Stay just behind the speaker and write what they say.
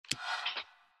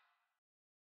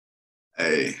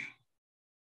Hey,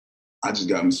 I just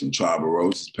got me some Tribal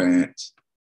Roses pants.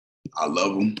 I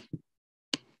love them.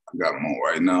 I got them on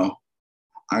right now.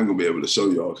 I ain't gonna be able to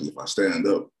show y'all because if I stand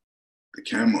up, the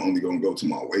camera only gonna go to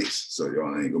my waist, so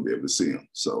y'all ain't gonna be able to see them.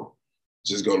 So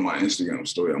just go to my Instagram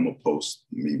story. I'm gonna post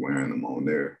me wearing them on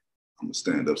there. I'm gonna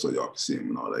stand up so y'all can see them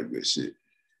and all that good shit.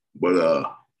 But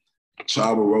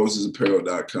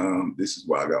TribalRosesApparel.com. This is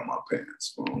where I got my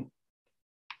pants from.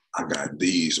 I got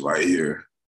these right here.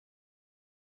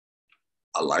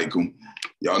 I like them.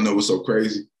 Y'all know what's so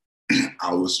crazy?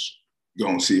 I was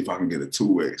gonna see if I can get a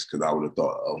 2X because I would have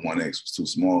thought a 1X was too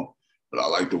small, but I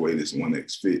like the way this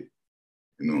 1X fit.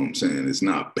 You know what I'm saying? It's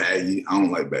not baggy. I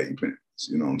don't like baggy pants.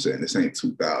 You know what I'm saying? This ain't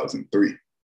 2003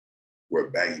 where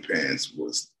baggy pants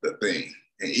was the thing.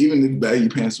 And even if baggy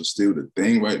pants was still the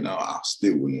thing right now, I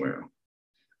still wouldn't wear them.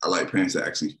 I like pants that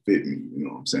actually fit me. You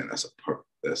know what I'm saying? That's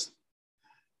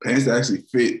pants that actually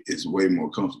fit is way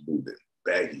more comfortable than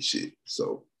baggy shit.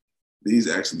 So these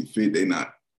actually fit. They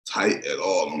not tight at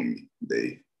all on me.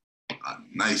 They a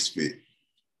nice fit.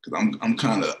 Cause I'm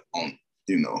kind of on,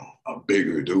 a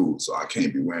bigger dude. So I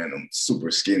can't be wearing them super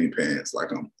skinny pants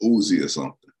like I'm Uzi or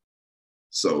something.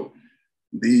 So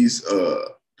these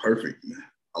perfect, man.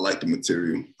 I like the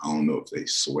material. I don't know if they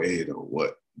suede or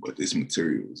what, but this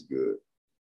material is good.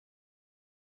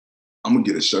 I'm gonna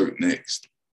get a shirt next.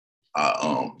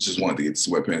 I just wanted to get the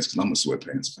sweatpants because I'm a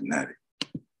sweatpants fanatic.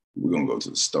 We're gonna go to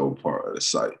the store part of the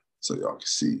site so y'all can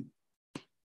see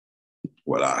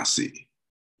what I see.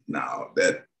 Now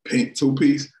that pink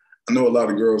two-piece, I know a lot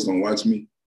of girls don't watch me,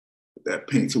 but that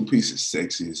pink two-piece is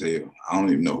sexy as hell. I don't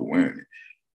even know who's wearing it.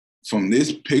 From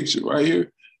this picture right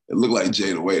here, it looked like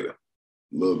Jada Waiter,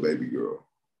 little baby girl,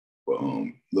 but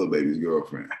little baby's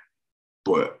girlfriend.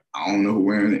 But I don't know who's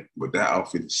wearing it, but that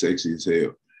outfit is sexy as hell.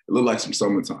 It looked like some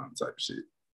summertime type shit.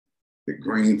 The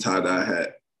green tie-dye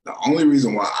hat. The only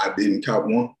reason why I didn't cop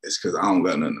one is because I don't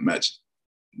got nothing to match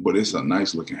it. But it's a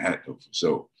nice looking hat though, for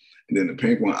sure. And then the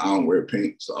pink one, I don't wear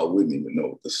pink, so I wouldn't even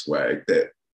know the swag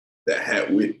that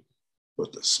hat with.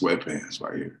 But the sweatpants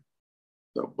right here,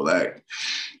 the black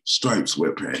striped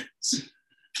sweatpants,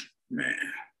 man,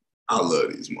 I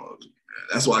love these mugs. Man.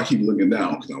 That's why I keep looking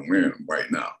down because I'm wearing them right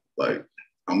now. Like,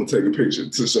 I'm gonna take a picture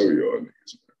to show y'all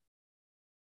niggas.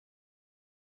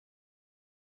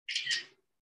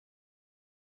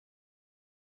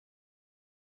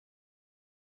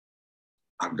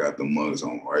 I got the mugs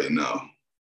on right now,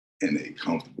 and they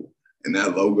comfortable. And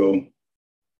that logo,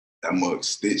 that mug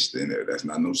stitched in there. That's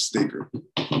not no sticker.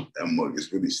 That mug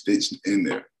is really stitched in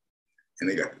there. And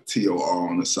they got the TOR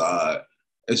on the side.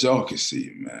 As y'all can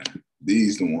see, man,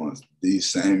 these the ones, these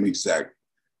same exact,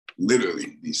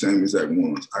 literally, these same exact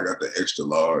ones. I got the extra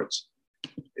large.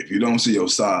 If you don't see your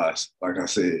size, like I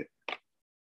said,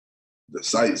 the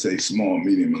site say small,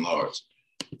 medium, and large.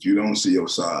 If you don't see your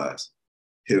size,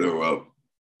 hit her up.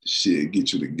 Shit,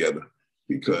 get you together.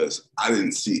 Because I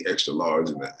didn't see extra large,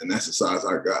 and that's the size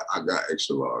I got. I got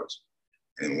extra large.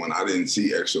 And when I didn't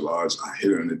see extra large, I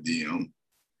hit her in the DM. And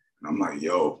I'm like,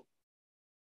 yo,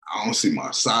 I don't see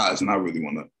my size, and I really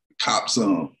want to cop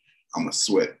some. I'm a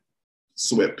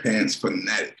sweatpants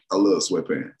fanatic. I love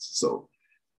sweatpants. So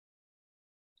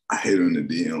I hit her in the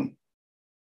DM.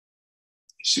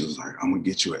 She was like, I'm going to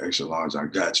get you an extra large. I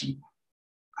got you.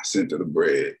 I sent her the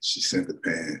bread. She sent the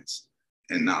pants.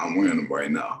 And now I'm wearing them right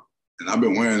now. And I've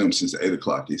been wearing them since 8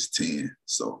 o'clock. It's 10.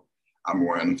 So I've been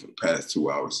wearing them for the past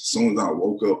 2 hours. As soon as I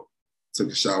woke up, took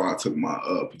a shower, I took my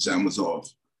pajamas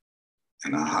off,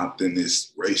 and I hopped in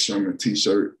this Ray Sherman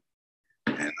t-shirt,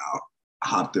 and I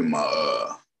hopped in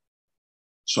my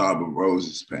Tribal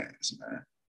Roses pants, man.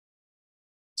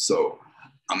 So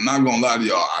I'm not gonna lie to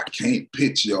y'all, I can't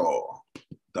pitch y'all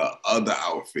the other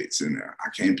outfits in there. I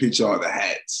can't pitch y'all the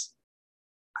hats.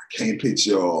 I can't pitch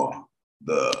y'all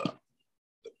the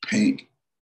pink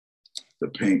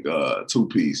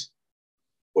two-piece,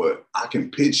 but I can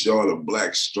pitch y'all the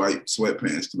black striped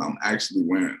sweatpants because I'm actually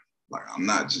wearing them. Like, I'm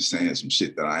not just saying some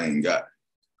shit that I ain't got.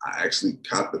 I actually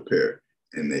caught the pair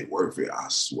and they worth it. I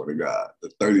swear to God, the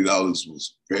 $30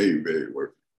 was very, very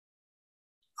worth it.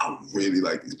 I really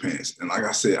like these pants. And like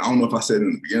I said, I don't know if I said it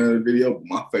in the beginning of the video, but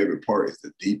my favorite part is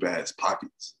the deep ass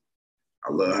pockets.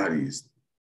 I love how these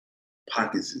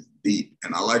pockets is deep.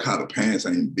 And I like how the pants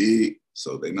ain't big,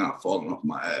 so they're not falling off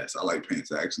my ass. I like pants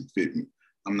that actually fit me.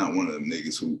 I'm not one of them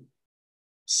niggas who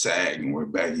sag and wear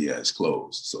baggy ass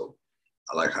clothes. So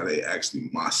I like how they actually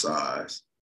my size.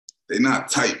 They're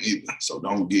not tight either, so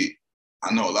don't get,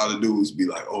 I know a lot of dudes be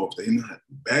like, oh, if they not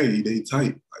baggy, they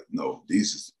tight. Like, no,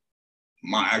 these is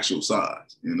my actual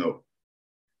size, And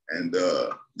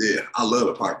yeah, I love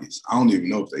the pockets. I don't even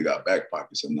know if they got back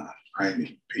pockets or not. I ain't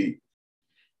even peep.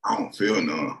 I don't feel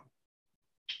none.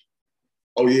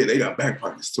 Oh yeah, they got back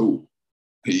pockets too.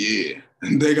 Yeah,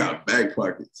 and they got back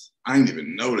pockets. I didn't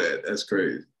even know that. That's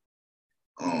crazy.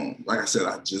 Like I said,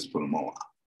 I just put them on.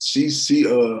 She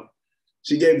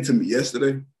gave it to me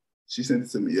yesterday. She sent it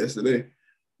to me yesterday,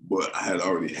 but I had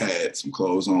already had some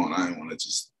clothes on. I didn't want to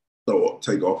just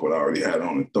take off what I already had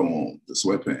on and throw on the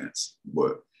sweatpants.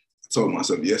 But I told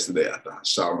myself yesterday after I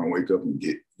shower and wake up and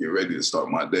get ready to start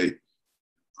my day,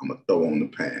 I'm gonna throw on the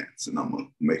pants and I'm gonna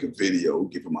make a video,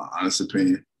 give them my honest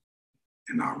opinion,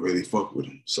 and I really fuck with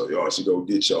them. So y'all should go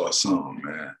get y'all some,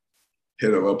 man.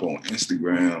 Hit her up on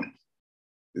Instagram.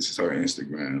 This is her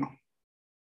Instagram.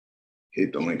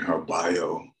 Hit the link in her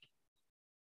bio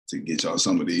to get y'all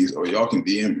some of these, or y'all can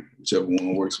DM me, whichever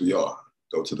one works for y'all.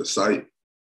 Go to the site,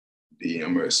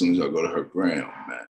 DM her as soon as y'all go to her gram, man.